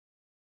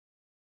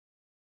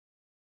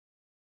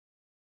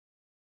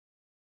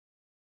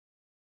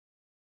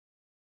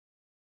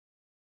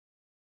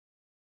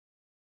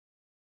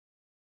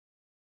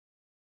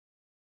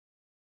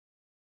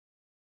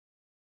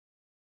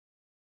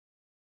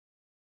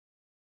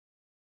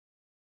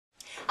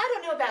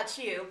know about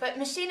you, but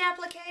machine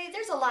applique,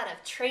 there's a lot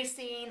of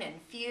tracing and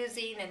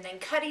fusing and then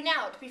cutting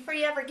out before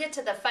you ever get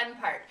to the fun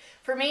part.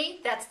 For me,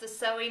 that's the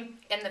sewing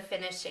and the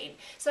finishing.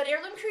 So at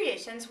Heirloom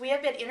Creations, we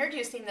have been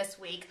introducing this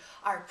week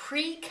our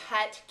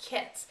pre-cut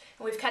kits.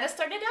 And we've kind of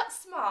started out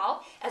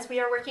small as we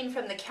are working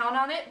from the Count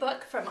On It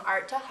book, From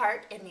Art to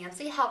Heart, and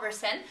Nancy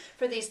Halverson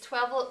for these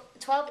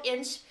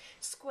 12-inch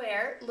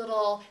square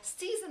little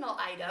seasonal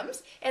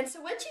items. And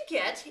so what you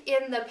get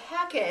in the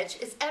package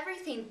is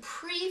everything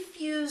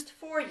pre-fused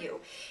for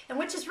you, and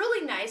which is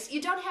really nice. You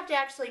don't have to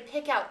actually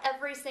pick out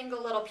every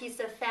single little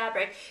piece of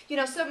fabric. You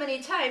know, so many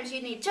times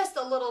you need just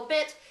a little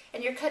bit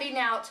and you're cutting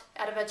out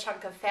of a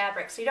chunk of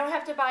fabric, so you don't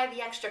have to buy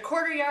the extra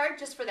quarter yard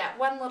just for that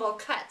one little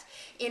cut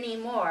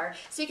anymore.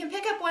 So you can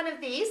pick up one of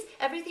these.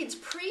 Everything's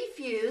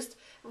pre-fused,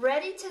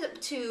 ready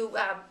to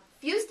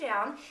fuse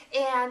down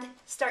and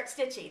start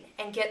stitching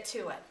and get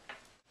to it.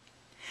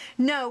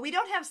 No, we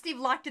don't have Steve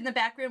locked in the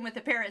back room with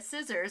a pair of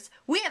scissors.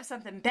 We have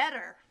something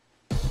better.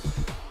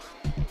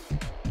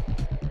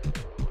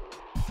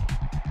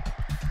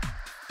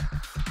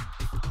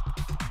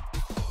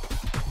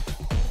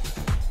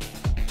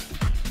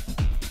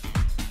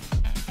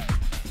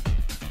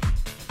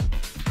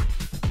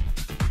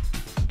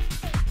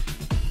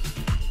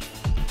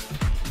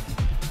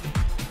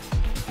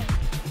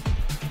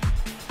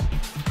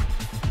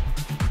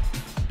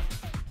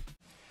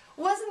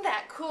 Wasn't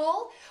that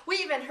cool? We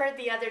even heard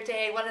the other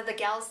day one of the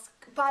gals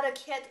bought a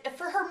kit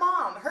for her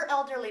mom, her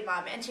elderly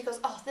mom, and she goes,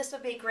 oh, this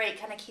would be great,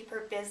 kind of keep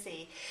her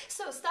busy.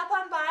 So stop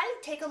on by,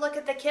 take a look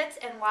at the kits,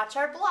 and watch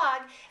our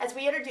blog as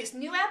we introduce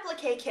new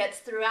applique kits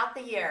throughout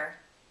the year.